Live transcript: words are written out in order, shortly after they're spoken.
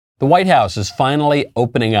The White House is finally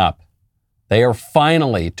opening up. They are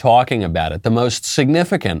finally talking about it, the most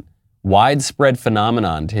significant, widespread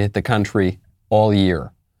phenomenon to hit the country all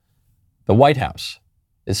year. The White House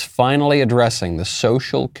is finally addressing the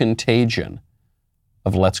social contagion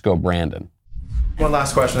of Let's Go Brandon. One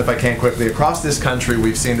last question, if I can quickly. Across this country,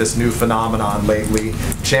 we've seen this new phenomenon lately,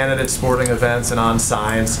 chanted at sporting events and on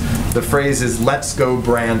signs. The phrase is, "Let's go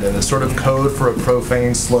Brandon," a sort of code for a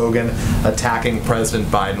profane slogan attacking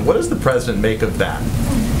President Biden. What does the president make of that?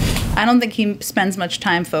 I don't think he spends much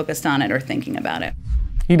time focused on it or thinking about it.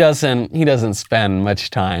 He doesn't spend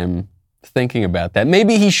much time thinking about that.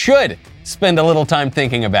 Maybe he should spend a little time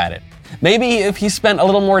thinking about it. Maybe if he spent a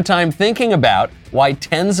little more time thinking about why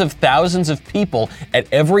tens of thousands of people at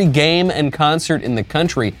every game and concert in the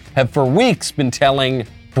country have for weeks been telling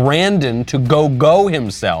Brandon to go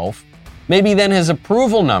himself, maybe then his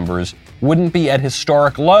approval numbers wouldn't be at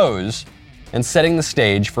historic lows and setting the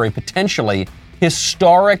stage for a potentially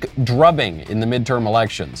historic drubbing in the midterm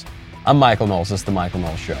elections. I'm Michael Knowles. This is The Michael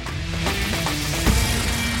Knowles Show.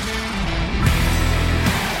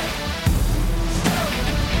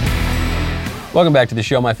 Welcome back to the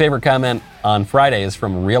show. My favorite comment on Friday is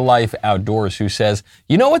from Real Life Outdoors, who says,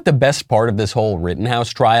 "You know what the best part of this whole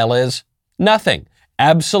Rittenhouse trial is? Nothing.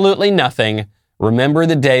 Absolutely nothing. Remember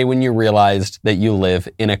the day when you realized that you live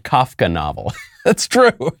in a Kafka novel." That's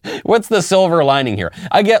true. What's the silver lining here?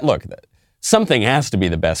 Look, something has to be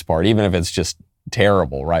the best part, even if it's just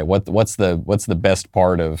terrible, right? What's the best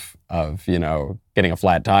part of getting a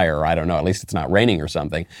flat tire? I don't know. At least it's not raining or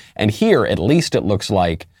something. And here, at least it looks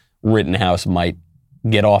like Rittenhouse might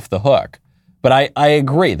get off the hook. But I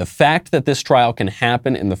agree. The fact that this trial can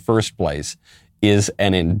happen in the first place is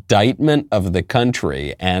an indictment of the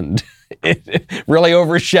country, and it really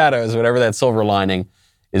overshadows whatever that silver lining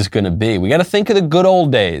is going to be. We got to think of the good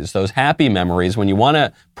old days, those happy memories. When you want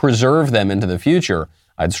to preserve them into the future,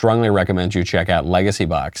 I'd strongly recommend you check out Legacy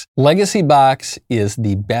Box. Legacy Box is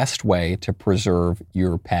the best way to preserve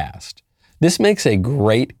your past. This makes a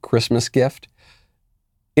great Christmas gift,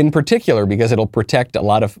 in particular because it'll protect a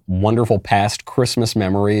lot of wonderful past Christmas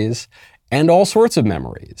memories and all sorts of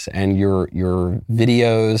memories, and your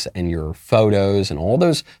videos and your photos and all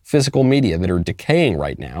those physical media that are decaying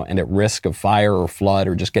right now and at risk of fire or flood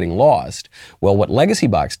or just getting lost. Well, what Legacy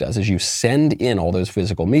Box does is you send in all those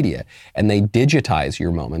physical media and they digitize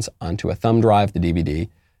your moments onto a thumb drive, the DVD,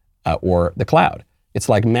 or the cloud. It's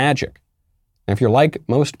like magic. And if you're like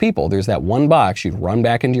most people, there's that one box you'd run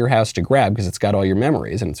back into your house to grab because it's got all your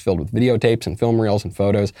memories and it's filled with videotapes and film reels and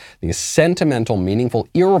photos, these sentimental, meaningful,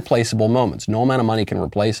 irreplaceable moments. No amount of money can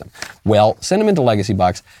replace them. Well, send them into Legacy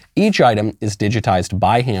Box. Each item is digitized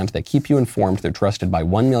by hand. They keep you informed. They're trusted by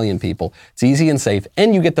 1 million people. It's easy and safe,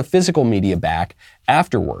 and you get the physical media back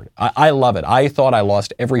afterward. I love it. I thought I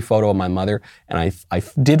lost every photo of my mother, and I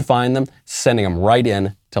did find them, sending them right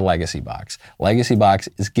in to Legacy Box. Legacy Box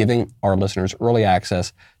is giving our listeners early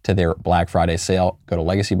access to their Black Friday sale. Go to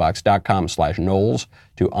legacybox.com/Knowles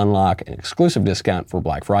to unlock an exclusive discount for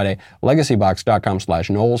Black Friday.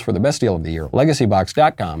 Legacybox.com/Knowles for the best deal of the year.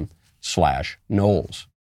 Legacybox.com/Knowles.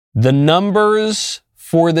 The numbers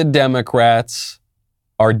for the Democrats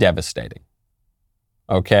are devastating.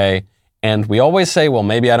 Okay? And we always say, well,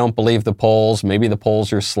 maybe I don't believe the polls. Maybe the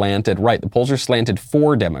polls are slanted. Right, the polls are slanted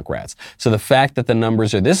for Democrats. So the fact that the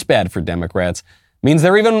numbers are this bad for Democrats means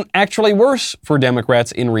they're even actually worse for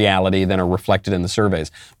Democrats in reality than are reflected in the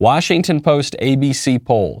surveys. Washington Post ABC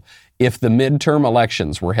poll. If the midterm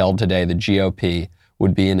elections were held today, the GOP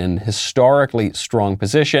would be in an historically strong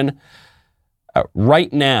position.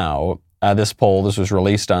 Right now, this poll, this was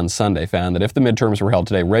released on Sunday, found that if the midterms were held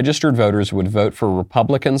today, registered voters would vote for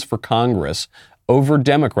Republicans for Congress over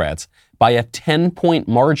Democrats by a 10-point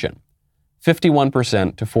margin,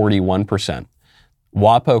 51% to 41%.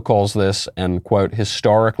 WAPO calls this an, quote,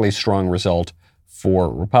 historically strong result for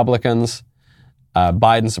Republicans.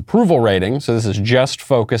 Biden's approval rating, so this is just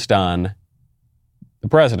focused on the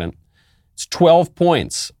president, it's 12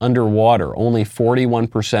 points underwater. Only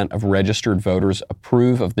 41% of registered voters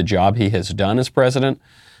approve of the job he has done as president.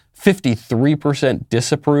 53%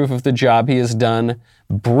 disapprove of the job he has done.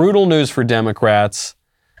 Brutal news for Democrats,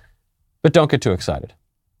 but don't get too excited.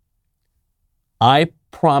 I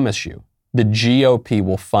promise you, the GOP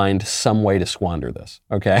will find some way to squander this,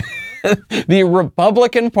 okay? The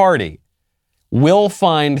Republican Party will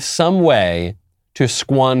find some way to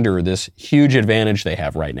squander this huge advantage they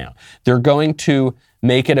have right now. They're going to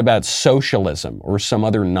make it about socialism or some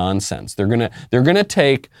other nonsense. They're gonna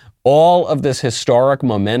take all of this historic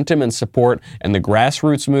momentum and support and the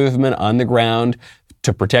grassroots movement on the ground,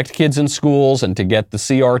 to protect kids in schools and to get the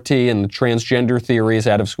CRT and the transgender theories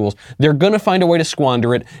out of schools. They're going to find a way to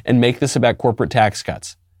squander it and make this about corporate tax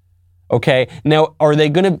cuts. Okay? Now, are they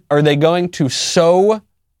going to so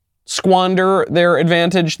squander their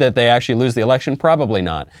advantage that they actually lose the election? Probably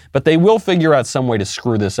not. But they will figure out some way to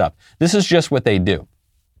screw this up. This is just what they do.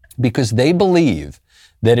 Because they believe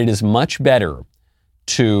that it is much better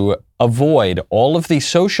to avoid all of the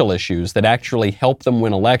social issues that actually help them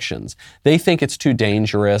win elections. They think it's too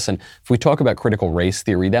dangerous. And if we talk about critical race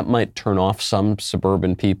theory, that might turn off some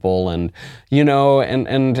suburban people and,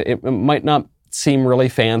 and it might not seem really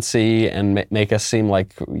fancy and make us seem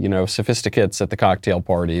like, sophisticates at the cocktail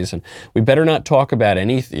parties. And we better not talk about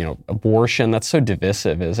abortion. That's so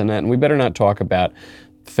divisive, isn't it? And we better not talk about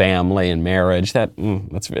family and marriage. That's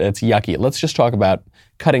yucky. Let's just talk about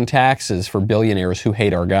cutting taxes for billionaires who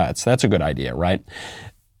hate our guts. That's a good idea, right?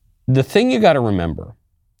 The thing you got to remember,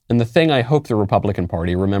 and the thing I hope the Republican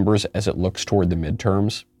Party remembers as it looks toward the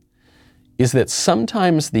midterms, is that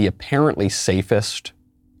sometimes the apparently safest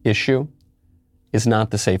issue is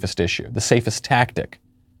not the safest issue. The safest tactic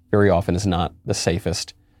very often is not the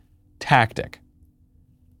safest tactic.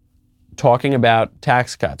 Talking about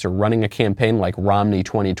tax cuts or running a campaign like Romney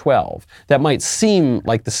 2012, that might seem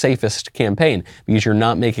like the safest campaign because you're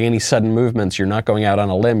not making any sudden movements, you're not going out on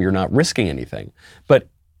a limb, you're not risking anything. But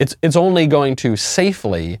it's only going to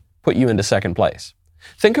safely put you into second place.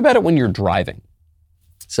 Think about it when you're driving.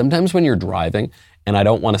 Sometimes when you're driving, and I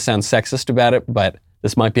don't want to sound sexist about it, but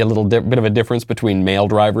this might be a little bit of a difference between male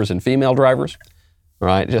drivers and female drivers,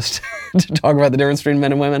 right? Just to talk about the difference between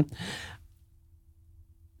men and women.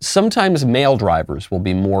 Sometimes male drivers will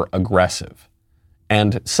be more aggressive.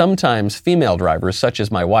 And sometimes female drivers, such as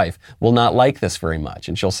my wife, will not like this very much.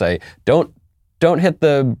 And she'll say, don't hit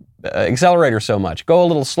the accelerator so much, go a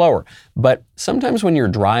little slower. But sometimes when you're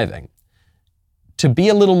driving, to be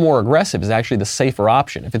a little more aggressive is actually the safer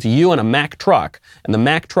option. If it's you and a Mack truck, and the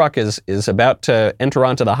Mack truck is about to enter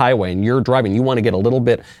onto the highway and you're driving, you want to get a little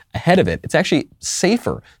bit ahead of it, it's actually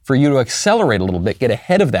safer for you to accelerate a little bit, get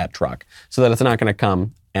ahead of that truck, so that it's not going to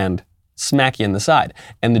come and smack you in the side.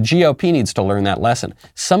 And the GOP needs to learn that lesson.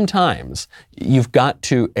 Sometimes you've got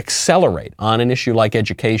to accelerate on an issue like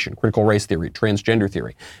education, critical race theory, transgender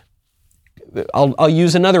theory. I'll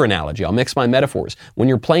use another analogy. I'll mix my metaphors. When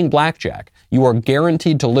you're playing blackjack, you are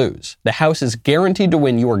guaranteed to lose. The house is guaranteed to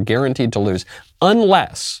win. You are guaranteed to lose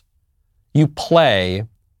unless you play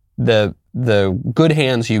the good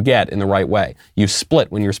hands you get in the right way. You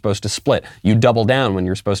split when you're supposed to split. You double down when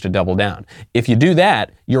you're supposed to double down. If you do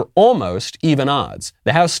that, you're almost even odds.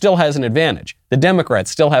 The house still has an advantage. The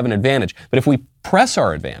Democrats still have an advantage. But if we press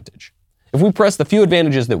our advantage, if we press the few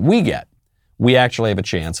advantages that we get, we actually have a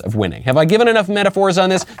chance of winning. Have I given enough metaphors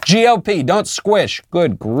on this? GOP, don't squish.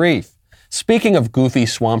 Good grief. Speaking of goofy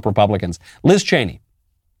swamp Republicans, Liz Cheney,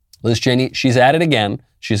 she's at it again.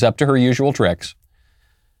 She's up to her usual tricks.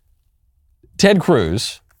 Ted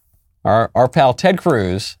Cruz, our pal Ted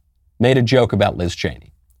Cruz, made a joke about Liz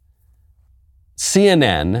Cheney.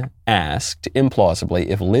 CNN asked, implausibly,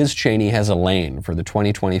 if Liz Cheney has a lane for the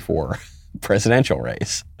 2024 presidential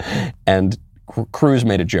race. And Cruz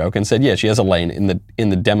made a joke and said, yeah, she has a lane in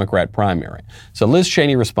the Democrat primary. So Liz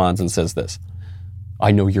Cheney responds and says this: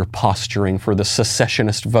 I know you're posturing for the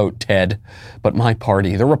secessionist vote, Ted, but my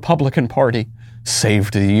party, the Republican Party,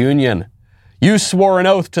 saved the Union. You swore an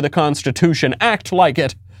oath to the Constitution. Act like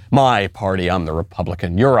it. My party, I'm the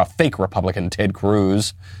Republican. You're a fake Republican, Ted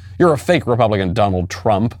Cruz. You're a fake Republican, Donald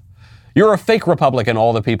Trump. You're a fake Republican,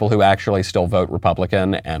 all the people who actually still vote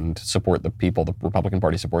Republican and support the people the Republican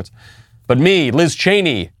Party supports. But me, Liz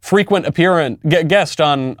Cheney, frequent guest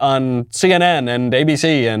on CNN and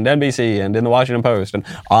ABC and NBC and in the Washington Post, and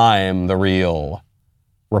I'm the real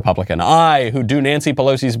Republican. I, who do Nancy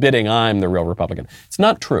Pelosi's bidding, I'm the real Republican. It's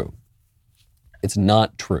not true. It's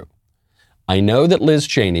not true. I know that Liz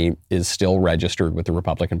Cheney is still registered with the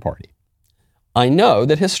Republican Party. I know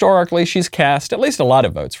that historically she's cast at least a lot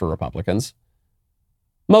of votes for Republicans.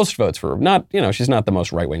 Most votes for, she's not the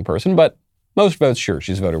most right-wing person, but most votes, sure,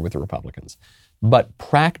 she's voted with the Republicans. But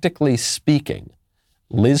practically speaking,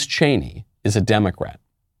 Liz Cheney is a Democrat.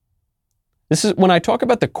 This is when I talk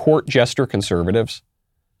about the court jester conservatives,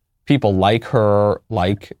 people like her,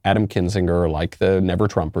 like Adam Kinzinger, like the Never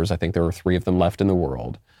Trumpers, I think there are 3 of them left in the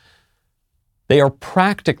world. They are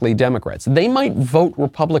practically Democrats. They might vote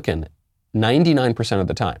Republican 99% of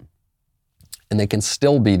the time. And they can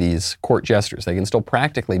still be these court jesters. They can still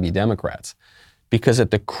practically be Democrats. Because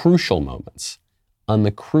at the crucial moments, on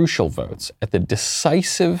the crucial votes, at the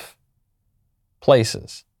decisive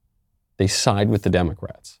places, they side with the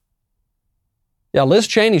Democrats. Yeah, Liz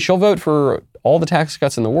Cheney, she'll vote for all the tax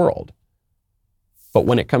cuts in the world. But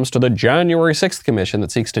when it comes to the January 6th commission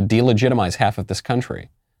that seeks to delegitimize half of this country,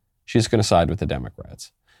 she's going to side with the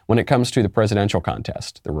Democrats. When it comes to the presidential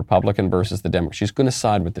contest, the Republican versus the Democrat, she's going to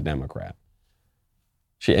side with the Democrat.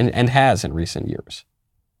 She and has in recent years.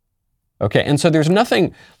 Okay, and so there's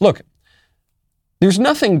nothing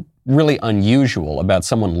really unusual about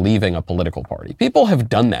someone leaving a political party. People have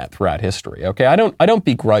done that throughout history. Okay, I don't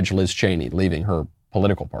begrudge Liz Cheney leaving her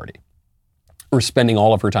political party or spending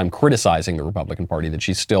all of her time criticizing the Republican Party that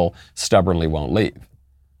she still stubbornly won't leave.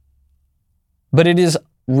 But it is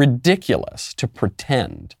ridiculous to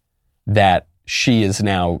pretend that she is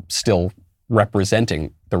now still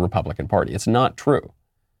representing the Republican Party. It's not true.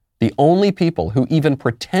 The only people who even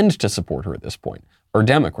pretend to support her at this point are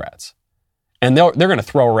Democrats. And they're going to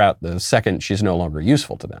throw her out the second she's no longer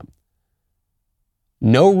useful to them.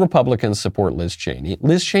 No Republicans support Liz Cheney.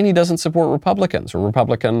 Liz Cheney doesn't support Republicans or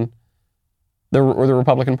the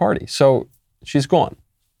Republican Party. So she's gone.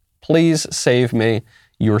 Please save me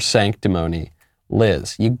your sanctimony,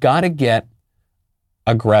 Liz. You got to get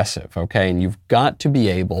aggressive, okay? And you've got to be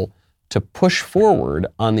able to push forward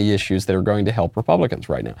on the issues that are going to help Republicans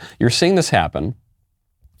right now. You're seeing this happen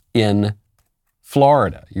in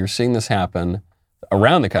Florida. You're seeing this happen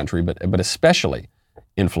around the country, but especially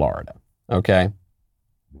in Florida, okay?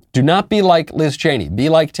 Do not be like Liz Cheney. Be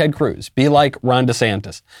like Ted Cruz. Be like Ron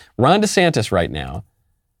DeSantis. Ron DeSantis right now,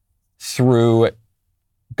 through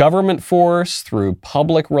government force, through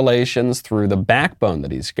public relations, through the backbone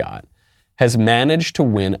that he's got, has managed to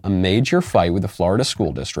win a major fight with the Florida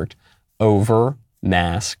school district over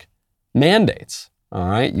mask mandates, all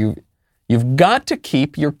right? You've got to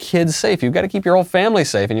keep your kids safe. You've got to keep your whole family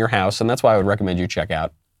safe in your house, and that's why I would recommend you check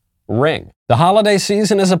out Ring. The holiday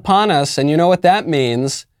season is upon us, and you know what that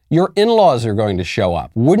means. Your in-laws are going to show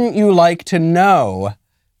up. Wouldn't you like to know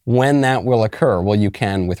when that will occur? Well, you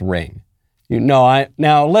can with Ring.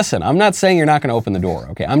 Now listen, I'm not saying you're not going to open the door,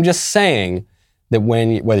 okay? I'm just saying that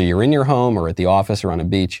whether you're in your home or at the office or on a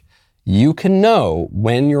beach, you can know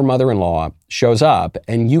when your mother-in-law shows up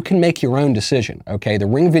and you can make your own decision, okay? The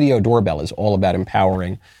Ring Video Doorbell is all about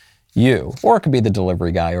empowering you, or it could be the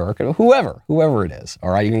delivery guy, or it could, whoever it is, all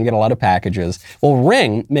right? You can get a lot of packages. Well,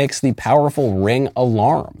 Ring makes the powerful Ring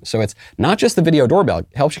alarm. So it's not just the video doorbell. It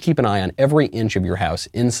helps you keep an eye on every inch of your house,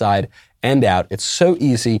 inside and out. It's so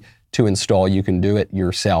easy to install. You can do it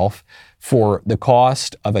yourself for the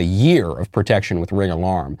cost of a year of protection with Ring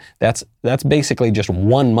Alarm. That's basically just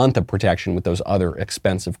 1 month of protection with those other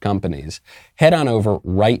expensive companies. Head on over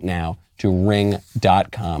right now to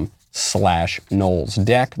ring.com/Knowles.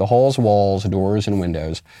 Deck the halls, walls, doors, and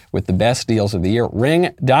windows with the best deals of the year.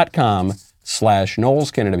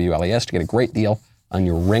 Ring.com/Knowles, KNWLES, to get a great deal on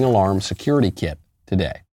your Ring Alarm security kit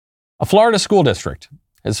today. A Florida school district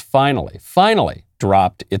has finally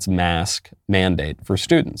dropped its mask mandate for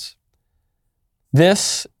students.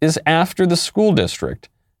 This is after the school district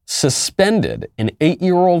suspended an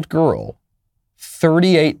 8-year-old girl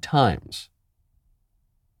 38 times.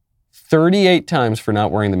 38 times for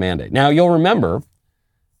not wearing the mandate. Now, you'll remember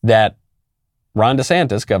that Ron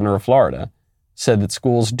DeSantis, governor of Florida, said that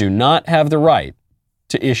schools do not have the right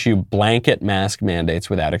to issue blanket mask mandates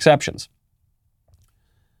without exceptions.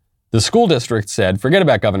 The school district said, forget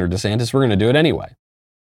about Governor DeSantis, we're going to do it anyway.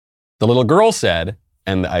 The little girl said,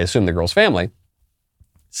 and I assume the girl's family,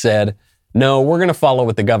 said, no, we're going to follow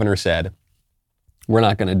what the governor said. We're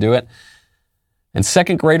not going to do it. And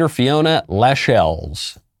second grader Fiona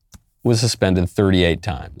Lascelles was suspended 38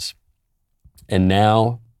 times. And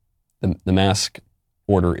now the mask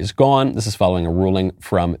order is gone. This is following a ruling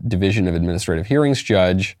from Division of Administrative Hearings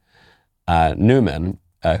Judge Newman,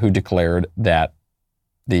 who declared that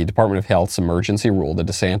the Department of Health's emergency rule, the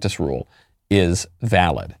DeSantis rule, is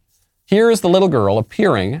valid. Here is the little girl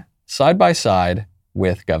appearing side by side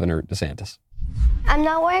with Governor DeSantis. I'm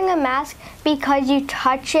not wearing a mask because you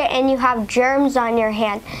touch it and you have germs on your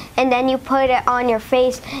hand, and then you put it on your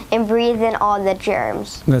face and breathe in all the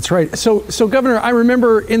germs. That's right. So Governor, I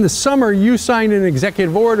remember in the summer you signed an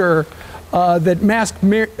executive order that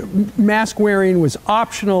mask wearing was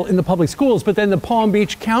optional in the public schools, but then the Palm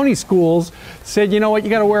Beach County schools said, you know what, you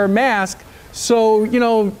got to wear a mask.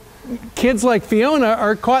 So, kids like Fiona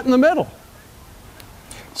are caught in the middle.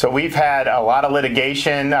 So we've had a lot of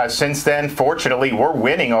litigation since then. Fortunately, we're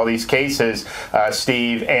winning all these cases,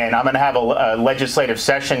 Steve, and I'm going to have a legislative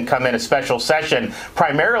session come in, a special session,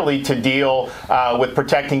 primarily to deal with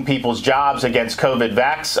protecting people's jobs against COVID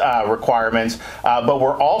vax requirements. But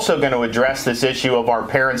we're also going to address this issue of our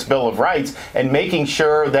Parents' Bill of Rights and making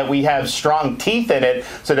sure that we have strong teeth in it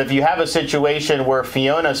so that if you have a situation where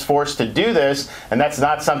Fiona's forced to do this, and that's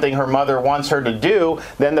not something her mother wants her to do,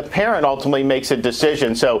 then the parent ultimately makes a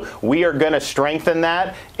decision. So we are going to strengthen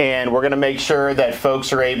that, and we're going to make sure that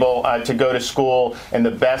folks are able to go to school in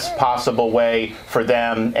the best possible way for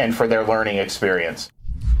them and for their learning experience.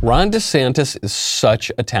 Ron DeSantis is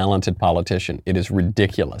such a talented politician. It is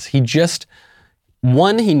ridiculous. He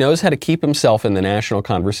knows how to keep himself in the national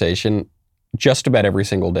conversation just about every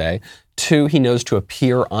single day. 2, he knows to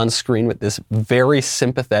appear on screen with this very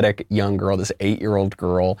sympathetic young girl, this 8-year-old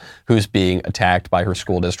girl who's being attacked by her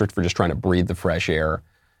school district for just trying to breathe the fresh air.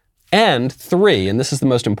 And 3, and this is the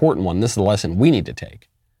most important one, this is the lesson we need to take.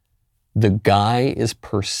 The guy is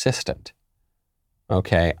persistent.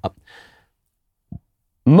 Okay?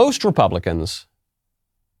 Most Republicans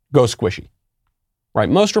go squishy. Right?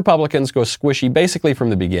 Most Republicans go squishy basically from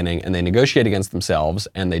the beginning, and they negotiate against themselves,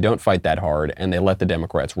 and they don't fight that hard, and they let the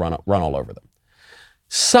Democrats run all over them.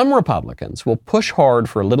 Some Republicans will push hard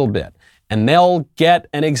for a little bit, and they'll get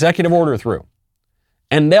an executive order through.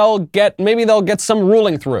 And maybe they'll get some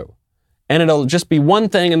ruling through. And it'll just be one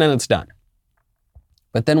thing, and then it's done.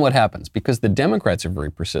 But then what happens? Because the Democrats are very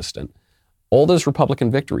persistent, all those Republican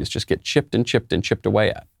victories just get chipped and chipped and chipped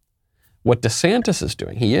away at. What DeSantis is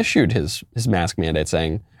doing, he issued his mask mandate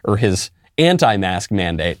saying, or his anti-mask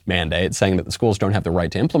mandate saying that the schools don't have the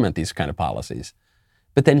right to implement these kind of policies.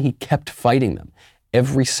 But then he kept fighting them.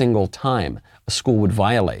 Every single time a school would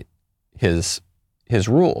violate his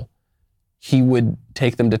rule, he would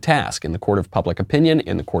take them to task in the court of public opinion,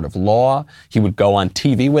 in the court of law. He would go on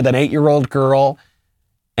TV with an 8-year-old girl.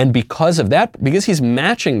 And because of that, because he's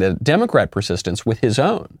matching the Democrat persistence with his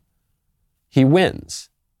own, he wins.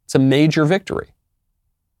 It's a major victory.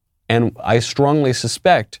 And I strongly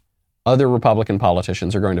suspect other Republican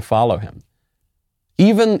politicians are going to follow him.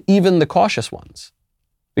 Even the cautious ones.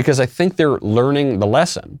 Because I think they're learning the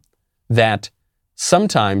lesson that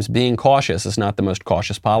sometimes being cautious is not the most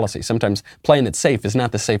cautious policy. Sometimes playing it safe is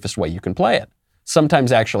not the safest way you can play it.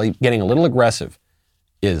 Sometimes actually getting a little aggressive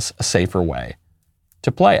is a safer way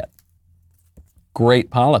to play it.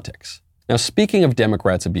 Great politics. Now, speaking of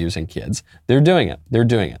Democrats abusing kids, they're doing it.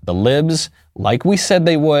 The libs, like we said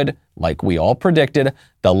they would, like we all predicted,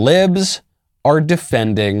 the libs are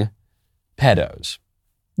defending pedos.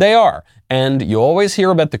 They are. And you always hear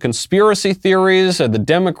about the conspiracy theories of the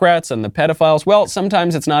Democrats and the pedophiles. Well,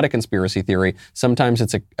 sometimes it's not a conspiracy theory. Sometimes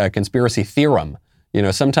it's a conspiracy theorem.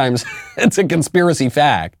 Sometimes it's a conspiracy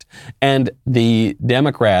fact. And the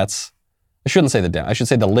Democrats, I shouldn't say I should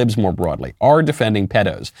say the libs more broadly, are defending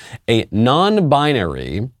pedos. A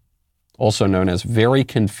non-binary, also known as very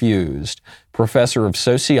confused, professor of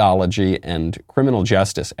sociology and criminal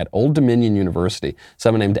justice at Old Dominion University,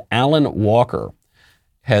 someone named Alan Walker,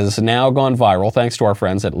 has now gone viral, thanks to our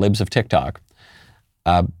friends at Libs of TikTok,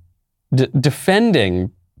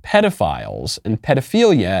 defending pedophiles and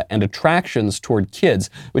pedophilia and attractions toward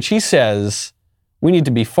kids, which he says we need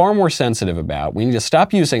to be far more sensitive about. We need to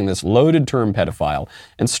stop using this loaded term pedophile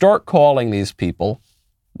and start calling these people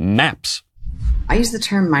MAPs. I use the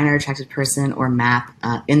term minor attracted person, or MAP,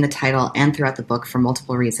 in the title and throughout the book for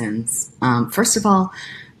multiple reasons. First of all,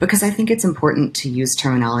 because I think it's important to use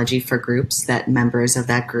terminology for groups that members of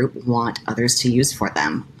that group want others to use for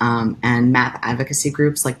them. And MAP advocacy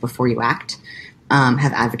groups like Before You Act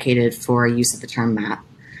have advocated for use of the term MAP.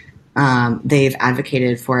 They've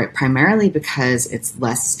advocated for it primarily because it's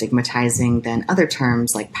less stigmatizing than other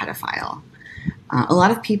terms like pedophile. A lot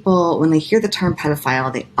of people, when they hear the term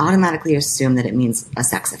pedophile, they automatically assume that it means a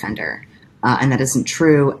sex offender. And that isn't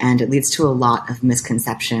true, and it leads to a lot of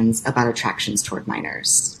misconceptions about attractions toward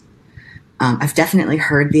minors. I've definitely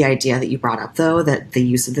heard the idea that you brought up, though, that the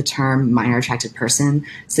use of the term minor attracted person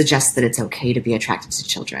suggests that it's okay to be attracted to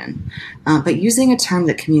children. But using a term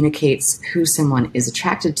that communicates who someone is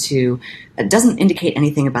attracted to doesn't indicate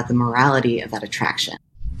anything about the morality of that attraction.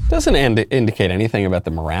 Doesn't indicate anything about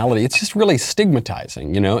the morality. It's just really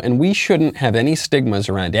stigmatizing, and we shouldn't have any stigmas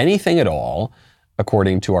around anything at all,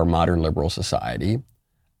 according to our modern liberal society,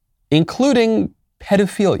 including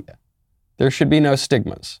pedophilia. There should be no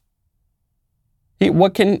stigmas.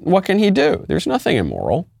 What can he do? There's nothing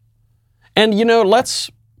immoral. And,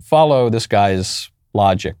 let's follow this guy's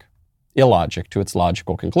illogic to its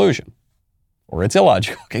logical conclusion, or its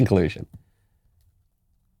illogical conclusion.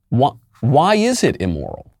 Why is it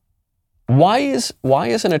immoral? Why is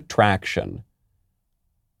an attraction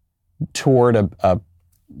toward a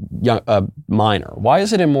minor, why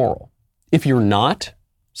is it immoral? If you're not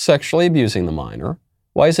sexually abusing the minor,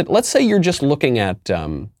 why is it, let's say you're just looking at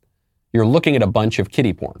a bunch of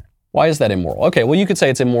kiddie porn. Why is that immoral? Okay, well, you could say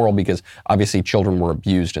it's immoral because obviously children were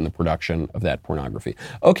abused in the production of that pornography.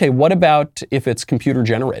 Okay, what about if it's computer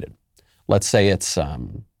generated? Let's say it's a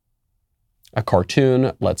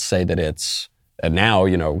cartoon. Let's say that it's, and now,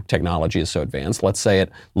 technology is so advanced. Let's say it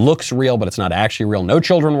looks real, but it's not actually real. No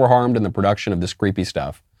children were harmed in the production of this creepy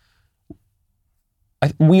stuff.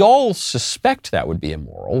 We all suspect that would be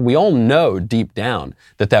immoral. We all know deep down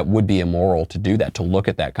that would be immoral to do that, to look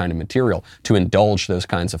at that kind of material, to indulge those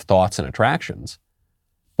kinds of thoughts and attractions.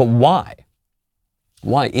 But why?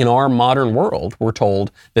 Why? In our modern world, we're told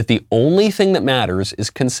that the only thing that matters is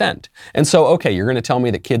consent. And so, okay, you're going to tell me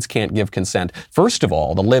that kids can't give consent. First of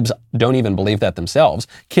all, the libs don't even believe that themselves.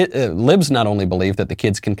 Libs not only believe that the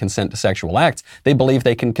kids can consent to sexual acts, they believe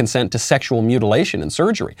they can consent to sexual mutilation and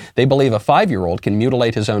surgery. They believe a 5-year-old can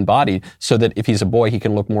mutilate his own body so that if he's a boy, he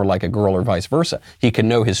can look more like a girl or vice versa. He can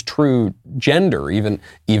know his true gender, even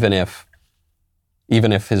if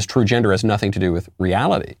his true gender has nothing to do with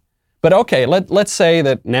reality. But okay, let's say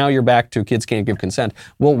that now you're back to kids can't give consent.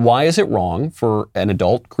 Well, why is it wrong for an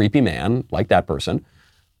adult creepy man like that person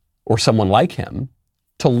or someone like him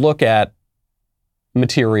to look at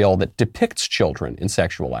material that depicts children in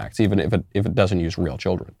sexual acts, even if it doesn't use real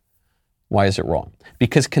children? Why is it wrong?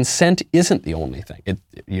 Because consent isn't the only thing.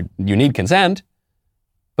 You need consent,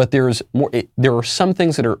 but there's more. There are some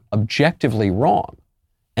things that are objectively wrong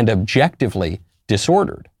and objectively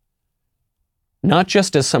disordered. Not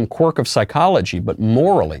just as some quirk of psychology, but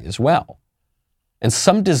morally as well. And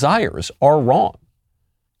some desires are wrong.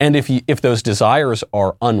 And if those desires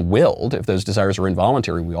are unwilled, if those desires are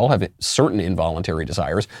involuntary, we all have certain involuntary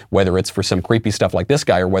desires, whether it's for some creepy stuff like this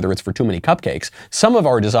guy or whether it's for too many cupcakes, some of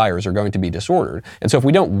our desires are going to be disordered. And so if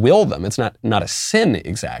we don't will them, it's not a sin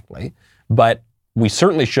exactly, but we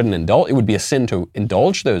certainly shouldn't indulge. It would be a sin to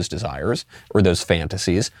indulge those desires or those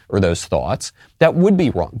fantasies or those thoughts. That would be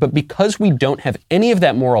wrong. But because we don't have any of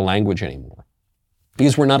that moral language anymore,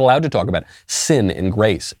 because we're not allowed to talk about sin and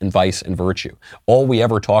grace and vice and virtue, all we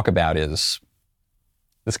ever talk about is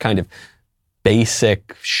this kind of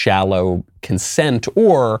basic, shallow consent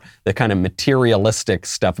or the kind of materialistic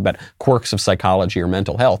stuff about quirks of psychology or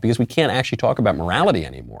mental health, because we can't actually talk about morality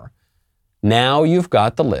anymore. Now you've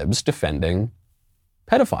got the libs defending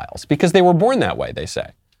pedophiles because they were born that way, they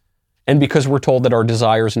say. And because we're told that our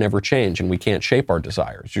desires never change and we can't shape our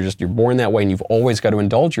desires. You're born that way and you've always got to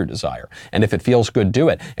indulge your desire. And if it feels good, do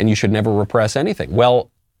it. And you should never repress anything.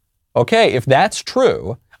 Well, okay, if that's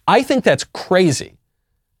true, I think that's crazy.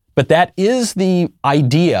 But that is the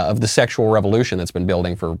idea of the sexual revolution that's been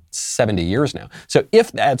building for 70 years now. So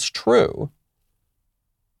if that's true,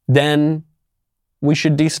 then we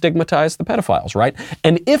should destigmatize the pedophiles, right?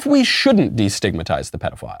 And if we shouldn't destigmatize the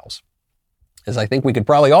pedophiles, as I think we could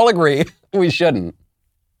probably all agree we shouldn't,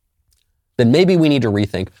 then maybe we need to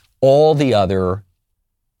rethink all the other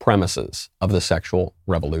premises of the sexual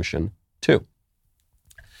revolution too.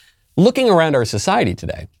 Looking around our society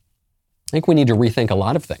today, I think we need to rethink a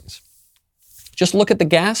lot of things. Just look at the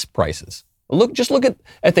gas prices. Just look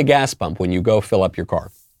at the gas pump when you go fill up your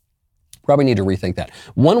car. Probably need to rethink that.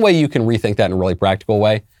 One way you can rethink that in a really practical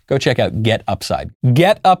way, go check out Get Upside.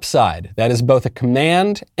 Get Upside. That is both a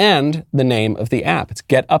command and the name of the app. It's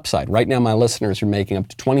Get Upside. Right now, my listeners are making up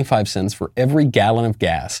to 25 cents for every gallon of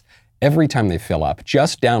gas every time they fill up.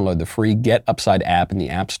 Just download the free Get Upside app in the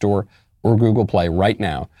App Store or Google Play right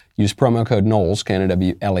now. Use promo code Knowles,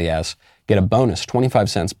 K-N-O-W-L-E-S. Get a bonus 25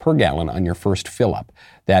 cents per gallon on your first fill up.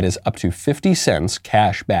 That is up to 50 cents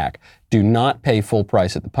cash back. Do not pay full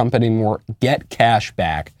price at the pump anymore. Get cash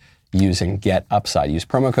back using Get Upside. Use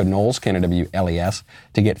promo code Knowles, K-N-O-W-L-E-S,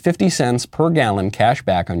 to get 50 cents per gallon cash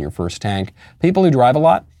back on your first tank. People who drive a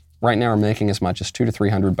lot right now are making as much as $200 to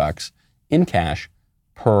 $300 in cash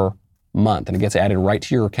per month, and it gets added right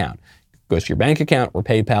to your account. It goes to your bank account or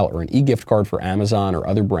PayPal or an e-gift card for Amazon or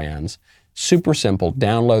other brands. Super simple.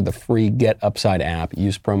 Download the free Get Upside app.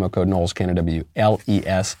 Use promo code Knowles,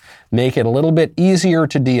 K-N-O-W-L-E-S. Make it a little bit easier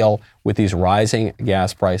to deal with these rising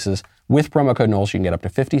gas prices. With promo code Knowles, you can get up to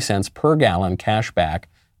 50 cents per gallon cash back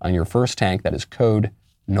on your first tank. That is code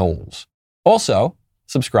Knowles. Also,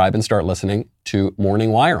 subscribe and start listening to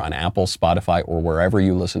Morning Wire on Apple, Spotify, or wherever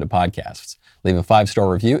you listen to podcasts. Leave a 5-star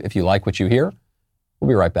review if you like what you hear. We'll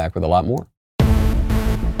be right back with a lot more.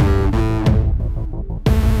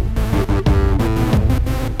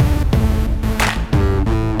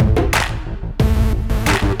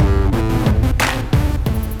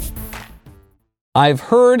 I've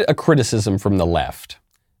heard a criticism from the left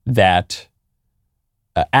that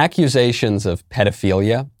accusations of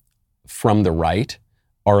pedophilia from the right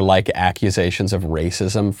are like accusations of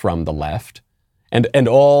racism from the left. And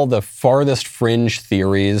all the farthest fringe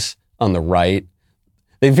theories on the right,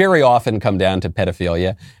 they very often come down to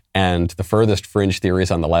pedophilia. And the furthest fringe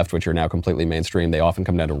theories on the left, which are now completely mainstream, they often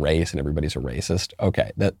come down to race and everybody's a racist.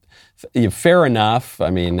 Okay, fair enough. I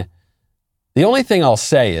mean, the only thing I'll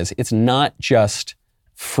say is it's not just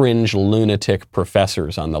fringe lunatic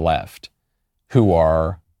professors on the left who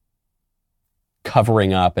are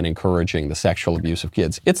covering up and encouraging the sexual abuse of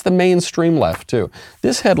kids. It's the mainstream left, too.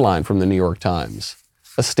 This headline from the New York Times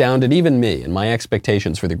astounded even me, and my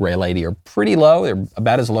expectations for the Gray Lady are pretty low. They're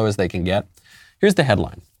about as low as they can get. Here's the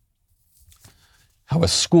headline. How a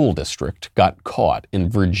school district got caught in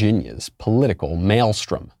Virginia's political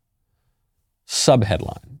maelstrom.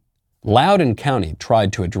 Subheadline. Loudoun County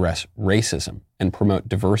tried to address racism and promote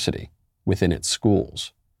diversity within its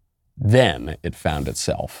schools. Then it found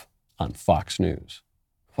itself on Fox News.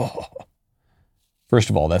 Oh. First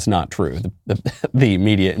of all, that's not true. The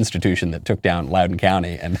media institution that took down Loudoun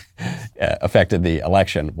County and affected the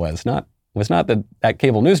election was not that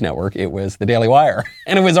cable news network. It was the Daily Wire.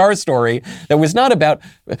 And it was our story that was not about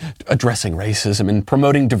addressing racism and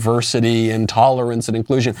promoting diversity and tolerance and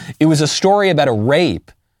inclusion. It was a story about a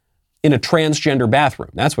rape in a transgender bathroom.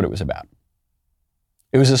 That's what it was about.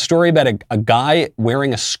 It was a story about a guy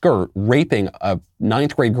wearing a skirt raping a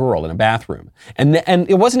 9th grade girl in a bathroom. And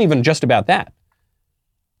it wasn't even just about that.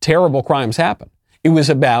 Terrible crimes happen. It was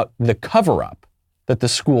about the cover-up that the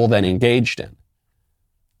school then engaged in.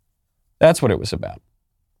 That's what it was about.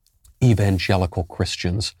 Evangelical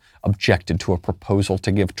Christians objected to a proposal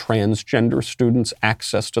to give transgender students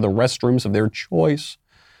access to the restrooms of their choice.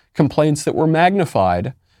 Complaints that were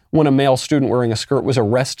magnified when a male student wearing a skirt was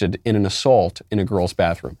arrested in an assault in a girl's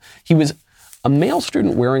bathroom. A male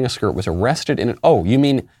student wearing a skirt was arrested you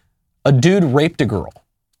mean a dude raped a girl.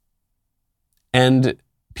 And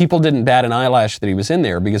people didn't bat an eyelash that he was in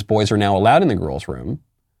there because boys are now allowed in the girls' room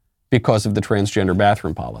because of the transgender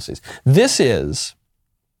bathroom policies. This is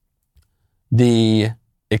the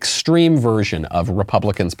extreme version of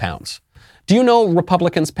Republicans pounce. Do you know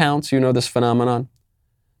Republicans pounce? You know this phenomenon?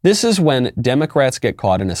 This is when Democrats get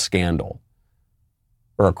caught in a scandal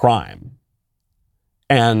or a crime.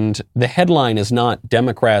 And the headline is not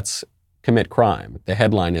Democrats commit crime. The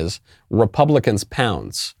headline is Republicans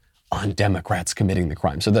pounce on Democrats committing the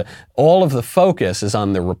crime. So all of the focus is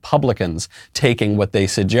on the Republicans taking what they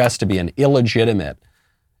suggest to be an illegitimate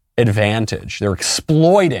advantage. They're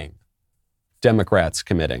exploiting Democrats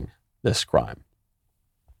committing this crime.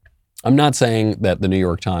 I'm not saying that the New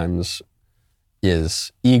York Times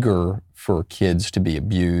is eager for kids to be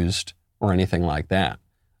abused or anything like that.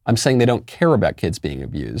 I'm saying they don't care about kids being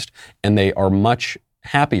abused, and they are much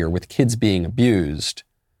happier with kids being abused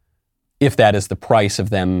if that is the price of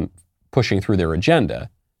them pushing through their agenda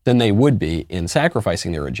than they would be in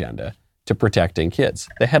sacrificing their agenda to protecting kids.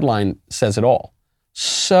 The headline says it all.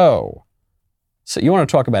 So you want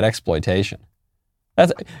to talk about exploitation.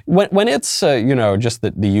 That's, when it's, just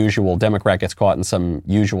the usual Democrat gets caught in some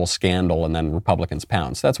usual scandal and then Republicans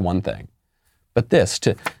pounce, that's one thing. But this,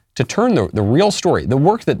 to turn the real story, the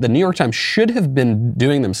work that the New York Times should have been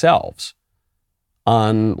doing themselves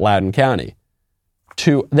on Loudoun County,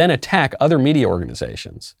 to then attack other media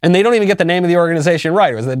organizations. And they don't even get the name of the organization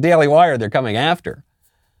right. It was the Daily Wire they're coming after.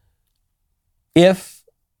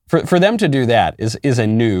 For them to do that is a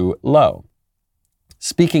new low.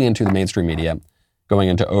 Speaking into the mainstream media, going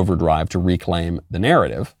into overdrive to reclaim the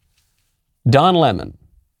narrative, Don Lemon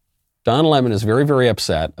is very, very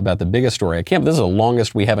upset about the biggest story. This is the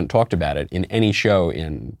longest we haven't talked about it in any show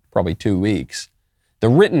in probably 2 weeks. The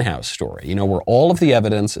Rittenhouse story, where all of the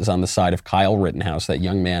evidence is on the side of Kyle Rittenhouse, that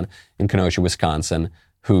young man in Kenosha, Wisconsin,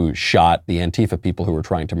 who shot the Antifa people who were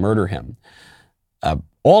trying to murder him.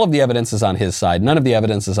 All of the evidence is on his side. None of the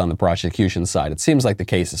evidence is on the prosecution's side. It seems like the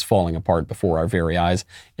case is falling apart before our very eyes.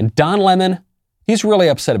 And Don Lemon, he's really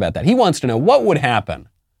upset about that. He wants to know what would happen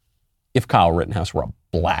if Kyle Rittenhouse were a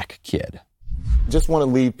black kid. Just want to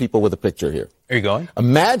leave people with a picture here. Are you going?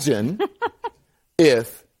 Imagine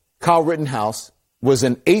if Kyle Rittenhouse was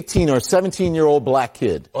an 18 or 17-year-old black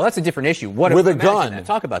kid. Well, that's a different issue. What with a gun. That?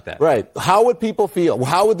 Talk about that. Right. How would people feel?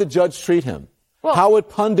 How would the judge treat him? Well, how would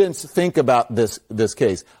pundits think about this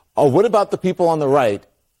case? Or what about the people on the right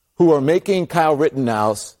who are making Kyle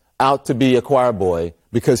Rittenhouse out to be a choir boy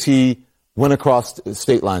because he went across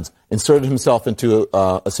state lines, inserted himself into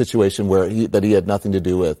a situation where he had nothing to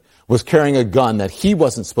do with, was carrying a gun that he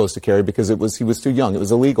wasn't supposed to carry because he was too young. It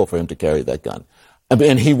was illegal for him to carry that gun.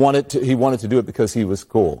 And he wanted to do it because he was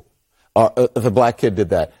cool. If a black kid did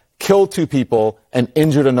that, killed 2 people and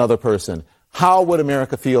injured another person, how would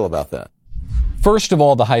America feel about that? First of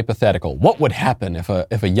all, the hypothetical. What would happen if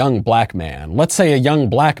a young black man, let's say a young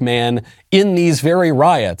black man in these very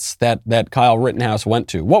riots that Kyle Rittenhouse went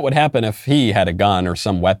to, what would happen if he had a gun or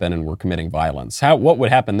some weapon and were committing violence? What would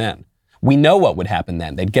happen then? We know what would happen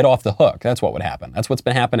then. They'd get off the hook. That's what would happen. That's what's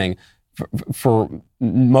been happening for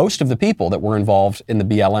most of the people that were involved in the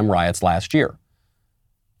BLM riots last year.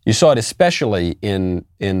 You saw it especially in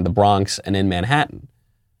the Bronx and in Manhattan.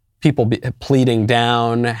 People pleading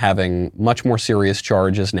down, having much more serious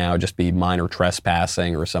charges now, just be minor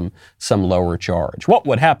trespassing or some lower charge. What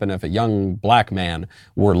would happen if a young black man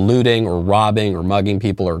were looting or robbing or mugging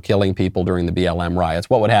people or killing people during the BLM riots?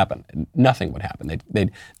 What would happen? Nothing would happen.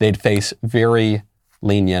 They'd face very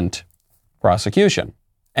lenient prosecution.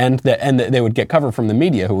 And they would get cover from the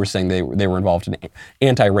media who were saying they were involved in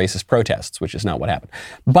anti-racist protests, which is not what happened.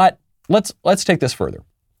 But let's take this further.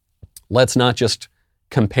 Let's not just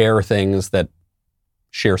compare things that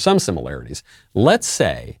share some similarities. Let's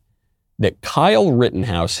say that Kyle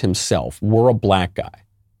Rittenhouse himself were a black guy.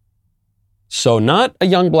 So not a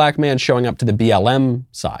young black man showing up to the BLM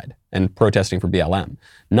side and protesting for BLM.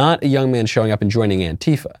 Not a young man showing up and joining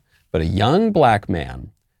Antifa, but a young black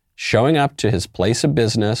man showing up to his place of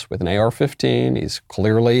business with an AR-15. He's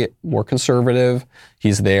clearly more conservative.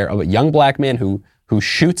 He's there, a young black man who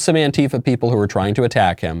shoots some Antifa people who are trying to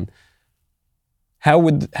attack him. How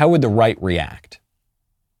would the right react?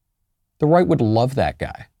 The right would love that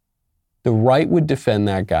guy. The right would defend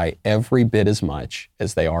that guy every bit as much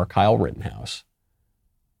as they are Kyle Rittenhouse.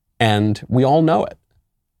 And we all know it.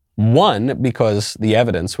 1, because the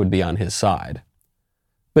evidence would be on his side.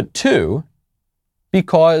 But 2,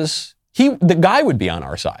 because the guy would be on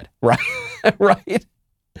our side, right? Right?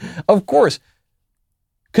 Of course,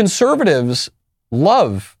 conservatives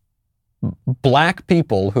love black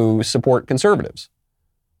people who support conservatives.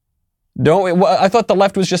 I thought the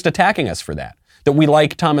left was just attacking us for that. That we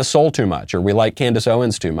like Thomas Sowell too much, or we like Candace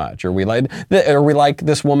Owens too much, or we like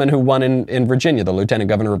this woman who won in Virginia, the lieutenant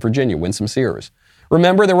governor of Virginia, Winsome Sears.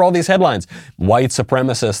 Remember, there were all these headlines. White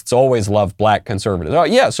supremacists always love black conservatives. Oh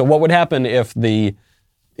yeah, so what would happen if the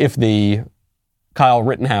Kyle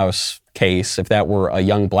Rittenhouse case, if that were a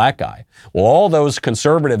young black guy? Well, all those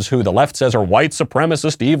conservatives who the left says are white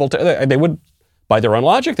supremacist, evil, they would, by their own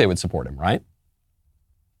logic, they would support him, right?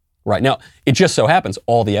 Right. Now, it just so happens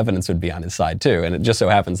all the evidence would be on his side too, and it just so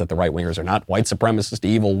happens that the right-wingers are not white supremacist,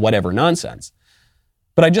 evil, whatever nonsense.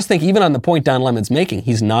 But I just think even on the point Don Lemon's making,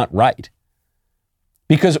 he's not right.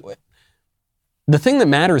 Because the thing that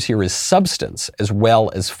matters here is substance as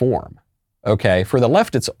well as form. Okay? For the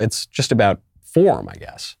left, it's just about form, I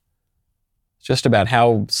guess. It's just about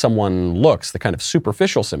how someone looks, the kind of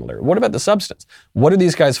superficial similarity. What about the substance? What are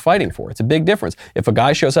these guys fighting for? It's a big difference. If a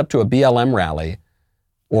guy shows up to a BLM rally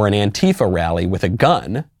or an Antifa rally with a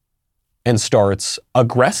gun and starts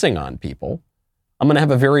aggressing on people, I'm going to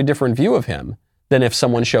have a very different view of him than if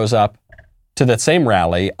someone shows up to that same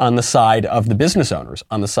rally on the side of the business owners,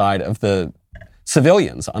 on the side of the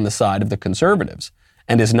civilians, on the side of the conservatives,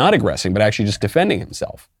 and is not aggressing, but actually just defending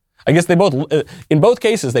himself. I guess in both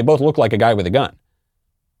cases, they both look like a guy with a gun.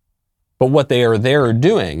 But what they are there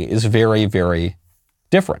doing is very, very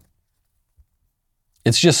different.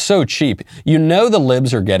 It's just so cheap. You know the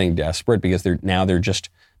libs are getting desperate because they're just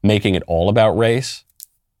making it all about race.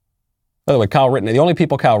 By the way, the only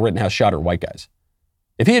people Kyle Rittenhouse shot are white guys.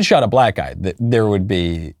 If he had shot a black guy, there would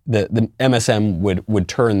be the MSM would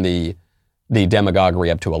turn the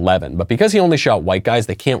demagoguery up to 11. But because he only shot white guys,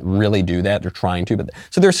 they can't really do that. They're trying to,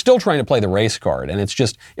 so they're still trying to play the race card, and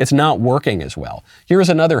it's not working as well. Here's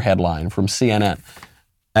another headline from CNN.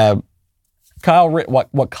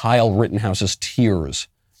 What Kyle Rittenhouse's tears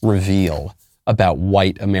reveal about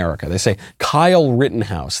white America. They say, Kyle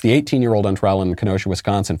Rittenhouse, the 18-year-old on trial in Kenosha,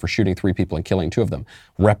 Wisconsin for shooting 3 people and killing 2 of them,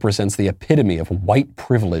 represents the epitome of white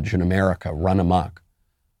privilege in America run amok.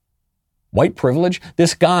 White privilege?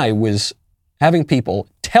 This guy was having people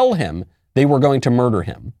tell him they were going to murder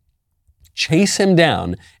him, chase him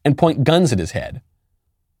down, and point guns at his head.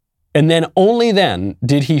 And then only then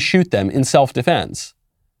did he shoot them in self-defense.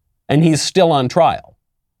 And he's still on trial.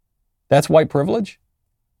 That's white privilege?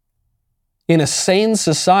 In a sane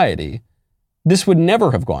society, this would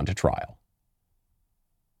never have gone to trial.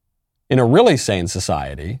 In a really sane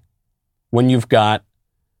society, when you've got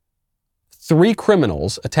 3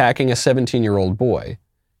 criminals attacking a 17-year-old boy,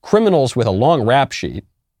 criminals with a long rap sheet,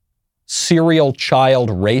 serial child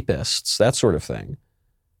rapists, that sort of thing,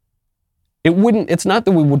 it's not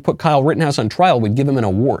that we would put Kyle Rittenhouse on trial, we'd give him an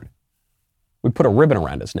award. We'd put a ribbon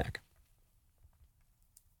around his neck.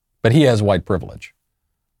 But he has white privilege.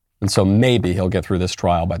 And so maybe he'll get through this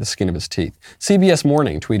trial by the skin of his teeth. CBS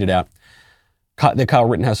Morning tweeted out that Kyle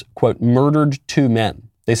Rittenhouse, quote, murdered 2 men.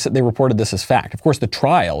 They reported this as fact. Of course, the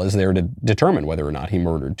trial is there to determine whether or not he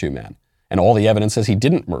murdered 2 men. And all the evidence says he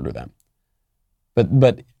didn't murder them.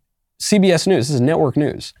 But CBS News, this is network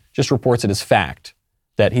news, just reports it as fact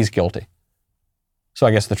that he's guilty. So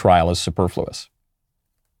I guess the trial is superfluous.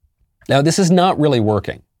 Now, this is not really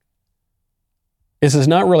working. This is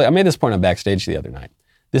not really, I made this point on Backstage the other night.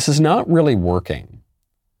 This is not really working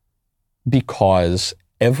because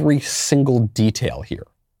every single detail here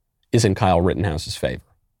is in Kyle Rittenhouse's favor.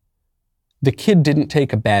 The kid didn't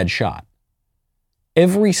take a bad shot.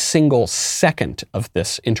 Every single second of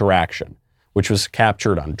this interaction, which was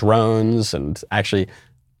captured on drones, and actually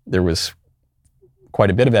there was quite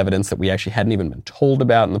a bit of evidence that we actually hadn't even been told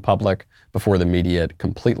about in the public before the media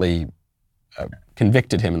completely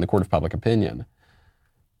convicted him in the court of public opinion.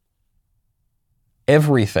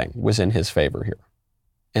 Everything was in his favor here.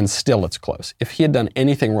 And still it's close. If he had done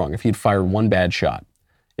anything wrong, if he'd fired one bad shot,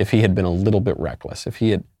 if he had been a little bit reckless,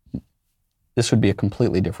 this would be a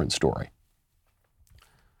completely different story.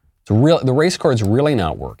 The race card's really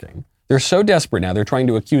not working. They're so desperate now, they're trying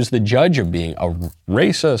to accuse the judge of being a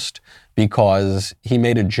racist because he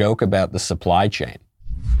made a joke about the supply chain.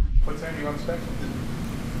 What time do you want to start?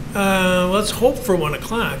 Let's hope for 1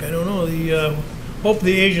 o'clock. I don't know. Hope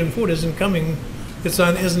the Asian food isn't coming.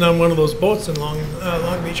 Isn't on one of those boats in Long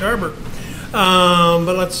Beach Harbor.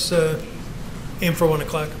 But let's aim for 1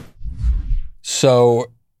 o'clock.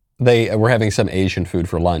 So they were having some Asian food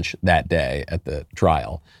for lunch that day at the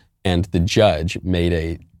trial, and the judge made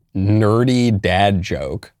a nerdy dad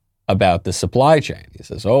joke about the supply chain. He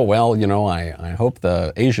says, oh, well, I hope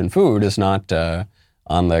the Asian food is not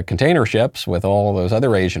on the container ships with all those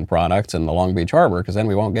other Asian products in the Long Beach Harbor, because then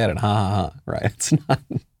we won't get it. Ha, ha, ha. Right? It's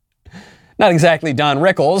not exactly Don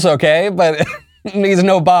Rickles, okay, but he's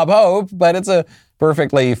no Bob Hope, but it's a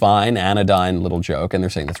perfectly fine, anodyne little joke, and they're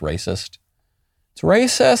saying it's racist. It's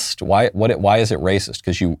racist? Why is it racist?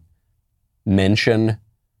 Because you mention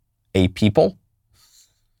a people?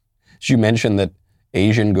 Did you mention that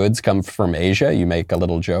Asian goods come from Asia? You make a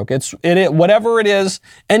little joke. Whatever it is,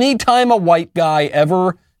 anytime a white guy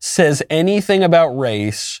ever says anything about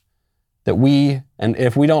race and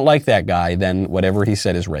if we don't like that guy, then whatever he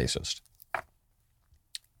said is racist.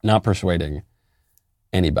 Not persuading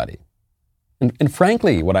anybody. And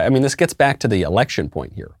frankly, this gets back to the election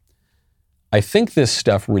point here. I think this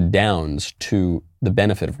stuff redounds to the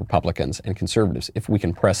benefit of Republicans and conservatives if we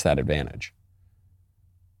can press that advantage.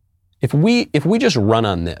 If we just run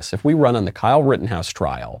on this, if we run on the Kyle Rittenhouse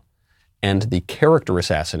trial and the character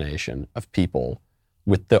assassination of people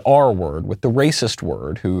with the R word, with the racist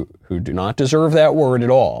word, who do not deserve that word at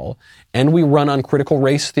all, and we run on critical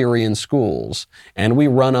race theory in schools, and we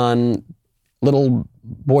run on little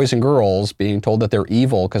boys and girls being told that they're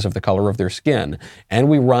evil because of the color of their skin, and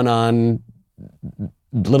we run on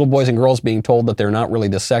little boys and girls being told that they're not really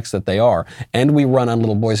the sex that they are, and we run on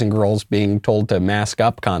little boys and girls being told to mask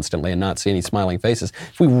up constantly and not see any smiling faces.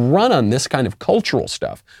 If we run on this kind of cultural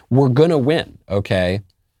stuff, we're going to win, okay?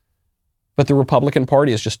 But the Republican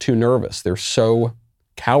Party is just too nervous. They're so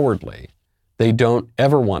cowardly. They don't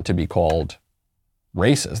ever want to be called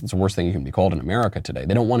racist. It's the worst thing you can be called in America today.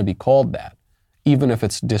 They don't want to be called that, even if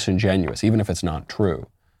it's disingenuous, even if it's not true,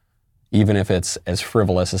 even if it's as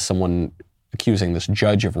frivolous as someone accusing this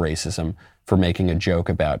judge of racism for making a joke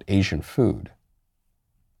about Asian food.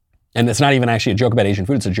 And it's not even actually a joke about Asian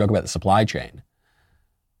food, it's a joke about the supply chain.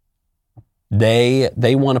 They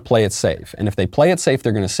want to play it safe. And if they play it safe,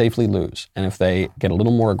 they're going to safely lose. And if they get a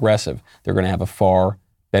little more aggressive, they're going to have a far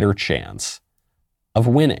better chance of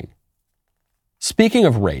winning. Speaking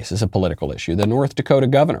of race as a political issue, the North Dakota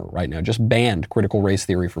governor right now just banned critical race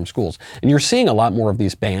theory from schools. And you're seeing a lot more of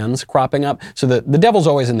these bans cropping up. So the devil's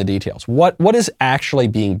always in the details. What is actually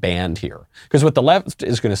being banned here? Because what the left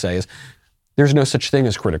is going to say is, there's no such thing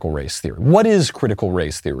as critical race theory. What is critical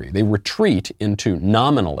race theory? They retreat into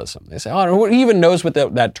nominalism. They say, oh, who even knows what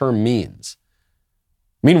that term means?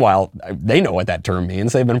 Meanwhile, they know what that term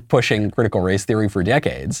means. They've been pushing critical race theory for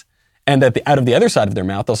decades. And out of the other side of their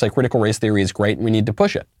mouth, they'll say critical race theory is great and we need to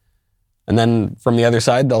push it. And then from the other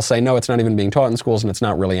side, they'll say, no, it's not even being taught in schools and it's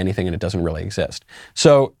not really anything and it doesn't really exist.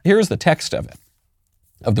 So here's the text of it,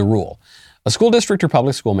 of the rule. A school district or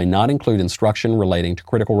public school may not include instruction relating to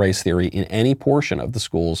critical race theory in any portion of the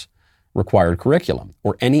school's required curriculum,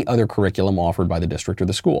 or any other curriculum offered by the district or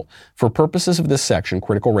the school. For purposes of this section,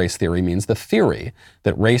 critical race theory means the theory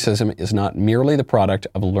that racism is not merely the product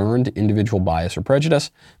of learned individual bias or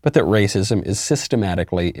prejudice, but that racism is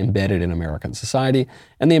systematically embedded in American society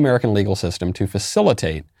and the American legal system to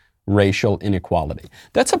facilitate racial inequality.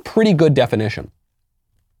 That's a pretty good definition.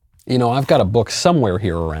 You know, I've got a book somewhere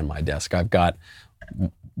here around my desk. I've got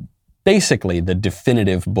basically the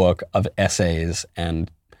definitive book of essays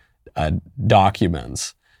and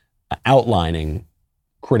documents outlining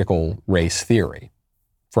critical race theory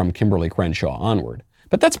from Kimberly Crenshaw onward.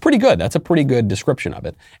 But that's pretty good. That's a pretty good description of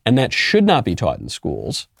it. And that should not be taught in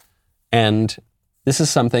schools. And this is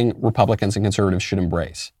something Republicans and conservatives should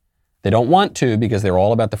embrace. They don't want to because they're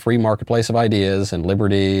all about the free marketplace of ideas and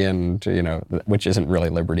liberty and, you know, which isn't really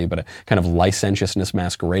liberty, but a kind of licentiousness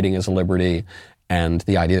masquerading as liberty, and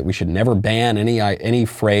the idea that we should never ban any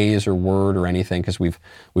phrase or word or anything because we've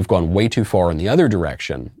gone way too far in the other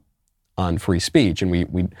direction on free speech, and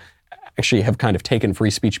we actually have kind of taken free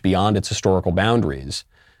speech beyond its historical boundaries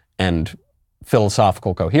and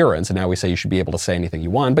philosophical coherence, and now we say you should be able to say anything you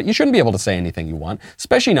want, but you shouldn't be able to say anything you want,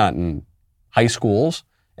 especially not in high schools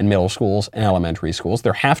and middle schools and elementary schools.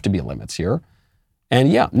 There have to be limits here.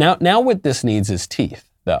 And yeah, now what this needs is teeth,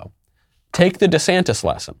 though. Take the DeSantis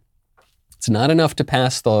lesson. It's not enough to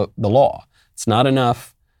pass the law. It's not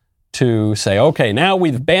enough to say, okay, now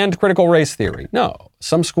we've banned critical race theory. No,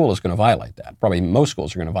 some school is going to violate that. Probably most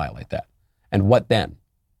schools are going to violate that. And what then?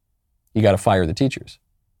 You got to fire the teachers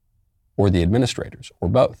or the administrators or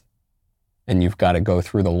both. And you've got to go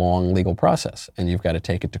through the long legal process, and you've got to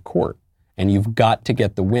take it to court, and you've got to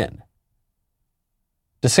get the win.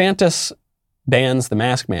 DeSantis bans the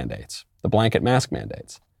mask mandates, the blanket mask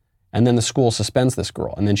mandates. And then the school suspends this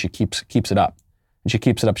girl, and then she keeps it up. And she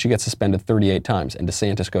keeps it up. She gets suspended 38 times, and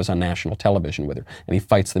DeSantis goes on national television with her, and he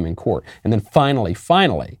fights them in court. And then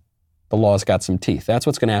finally, the law's got some teeth. That's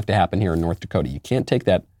what's going to have to happen here in North Dakota. You can't take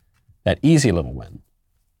that easy little win.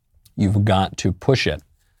 You've got to push it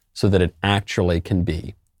so that it actually can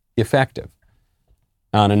be effective.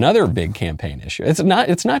 On another big campaign issue, it's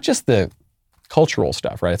not just the cultural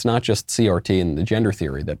stuff, right? It's not just CRT and the gender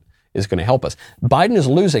theory that is going to help us. Biden is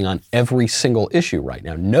losing on every single issue right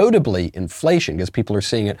now, notably inflation, because people are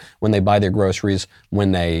seeing it when they buy their groceries,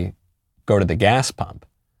 when they go to the gas pump.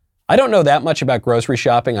 I don't know that much about grocery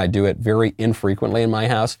shopping. I do it very infrequently in my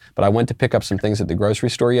house, but I went to pick up some things at the grocery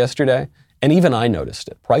store yesterday, and even I noticed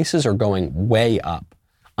it. Prices are going way up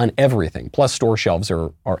on everything, plus store shelves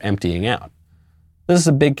are emptying out. This is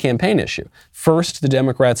a big campaign issue. First, the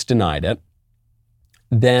Democrats denied it.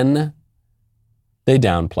 Then they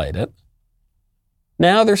downplayed it.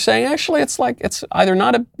 Now they're saying, actually, it's either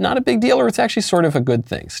not a big deal or it's actually sort of a good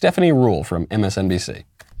thing. Stephanie Ruhle from MSNBC.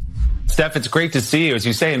 Steph, it's great to see you. As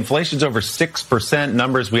you say, inflation's over 6%,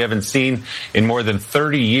 numbers we haven't seen in more than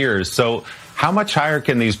 30 years. So how much higher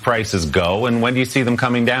can these prices go, and when do you see them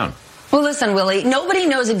coming down? Well, listen, Willie, nobody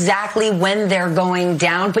knows exactly when they're going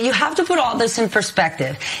down, but you have to put all this in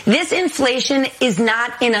perspective. This inflation is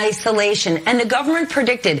not in isolation, and the government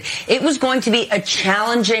predicted it was going to be a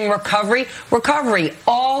challenging recovery,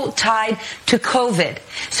 all tied to COVID.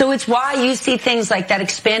 So it's why you see things like that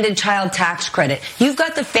expanded child tax credit. You've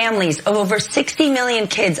got the families of over 60 million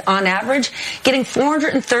kids on average getting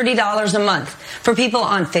 $430 a month. For people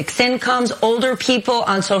on fixed incomes, older people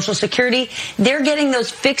on Social Security, they're getting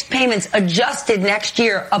those fixed payments adjusted next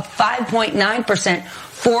year up 5.9%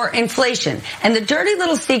 for inflation. And the dirty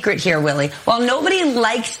little secret here, Willie, while nobody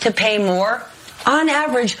likes to pay more, on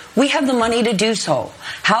average, we have the money to do so.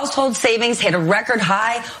 Household savings hit a record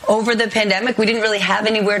high over the pandemic. We didn't really have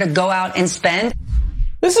anywhere to go out and spend.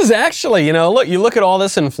 This is actually, you look at all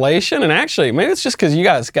this inflation, and actually, maybe it's just because you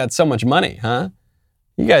guys got so much money, huh?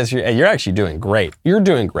 You guys, you're actually doing great. You're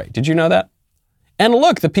doing great. Did you know that? And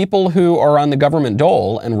look, the people who are on the government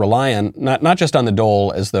dole and rely on, not just on the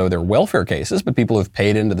dole as though they're welfare cases, but people who've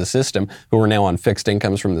paid into the system who are now on fixed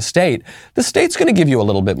incomes from the state's going to give you a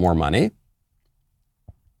little bit more money.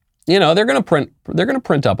 They're going to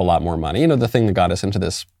print up a lot more money. The thing that got us into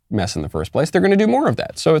this mess in the first place, they're going to do more of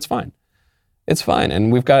that. So it's fine. It's fine.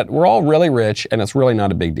 And we're all really rich, and it's really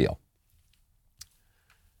not a big deal.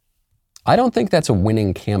 I don't think that's a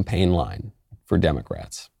winning campaign line for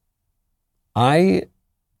Democrats. I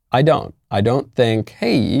don't. I don't think,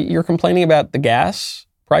 hey, you're complaining about the gas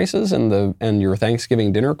prices and your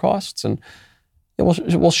Thanksgiving dinner costs, and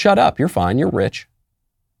well, shut up. You're fine. You're rich.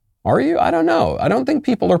 Are you? I don't know. I don't think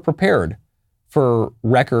people are prepared for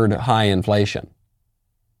record high inflation.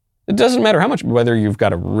 It doesn't matter whether you've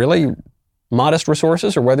got a really modest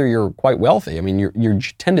resources or whether you're quite wealthy. I mean, you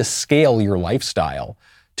tend to scale your lifestyle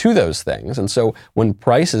to those things. And so when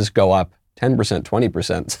prices go up 10%,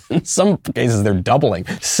 20%, in some cases they're doubling,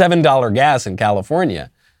 $7 gas in California,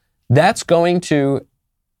 that's going to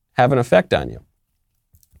have an effect on you.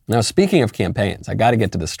 Now, speaking of campaigns, I got to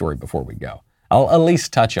get to this story before we go. I'll at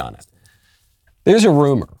least touch on it. There's a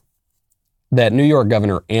rumor that New York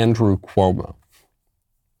Governor Andrew Cuomo,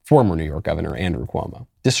 former New York Governor Andrew Cuomo,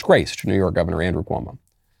 disgraced New York Governor Andrew Cuomo,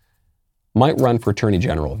 might run for Attorney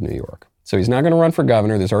General of New York. So he's not going to run for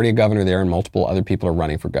governor. There's already a governor there, and multiple other people are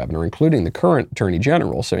running for governor, including the current Attorney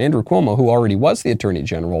General. So Andrew Cuomo, who already was the Attorney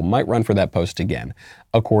General, might run for that post again,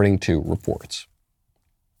 according to reports.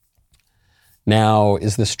 Now,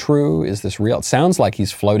 is this true? Is this real? It sounds like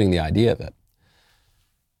he's floating the idea of it.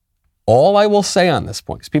 All I will say on this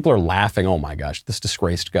point, because people are laughing, oh my gosh, this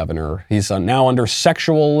disgraced governor, he's now under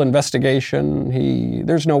sexual investigation.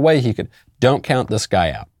 There's no way he could. Don't count this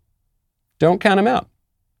guy out. Don't count him out.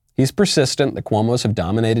 He's persistent. The Cuomos have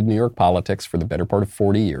dominated New York politics for the better part of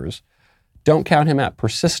 40 years. Don't count him out.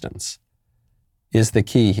 Persistence is the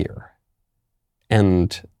key here.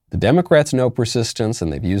 And the Democrats know persistence,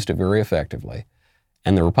 and they've used it very effectively.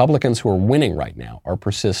 And the Republicans who are winning right now are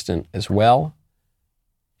persistent as well.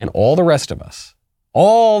 And all the rest of us,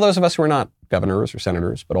 all those of us who are not governors or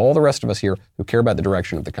senators, but all the rest of us here who care about the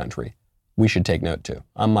direction of the country, we should take note too.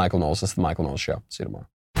 I'm Michael Knowles. This is The Michael Knowles Show. See you tomorrow.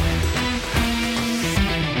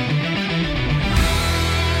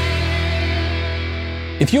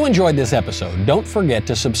 If you enjoyed this episode, don't forget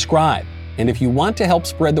to subscribe. And if you want to help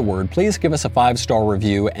spread the word, please give us a 5-star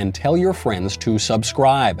review and tell your friends to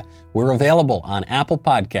subscribe. We're available on Apple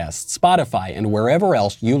Podcasts, Spotify, and wherever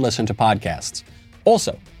else you listen to podcasts.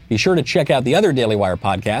 Also, be sure to check out the other Daily Wire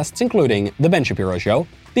podcasts, including The Ben Shapiro Show,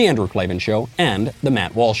 The Andrew Klavan Show, and The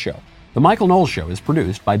Matt Walsh Show. The Michael Knowles Show is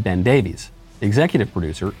produced by Ben Davies. Executive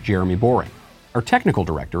producer, Jeremy Boring. Our technical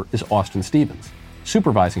director is Austin Stevens.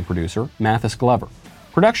 Supervising producer, Mathis Glover.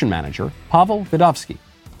 Production manager, Pavel Vidovsky.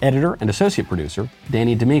 Editor and associate producer,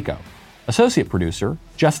 Danny D'Amico. Associate producer,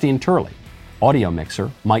 Justine Turley. Audio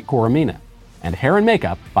mixer, Mike Coromina. And hair and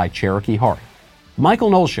makeup by Cherokee Hart. The Michael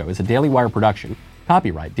Knowles Show is a Daily Wire production.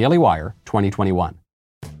 Copyright Daily Wire 2021.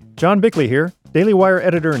 John Bickley here, Daily Wire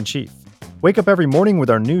Editor-in-Chief. Wake up every morning with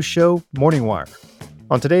our new show, Morning Wire.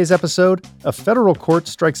 On today's episode, a federal court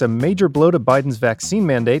strikes a major blow to Biden's vaccine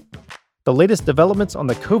mandate, the latest developments on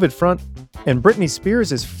the COVID front, and Britney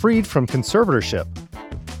Spears is freed from conservatorship.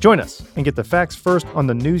 Join us and get the facts first on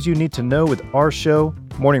the news you need to know with our show,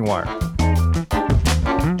 Morning Wire.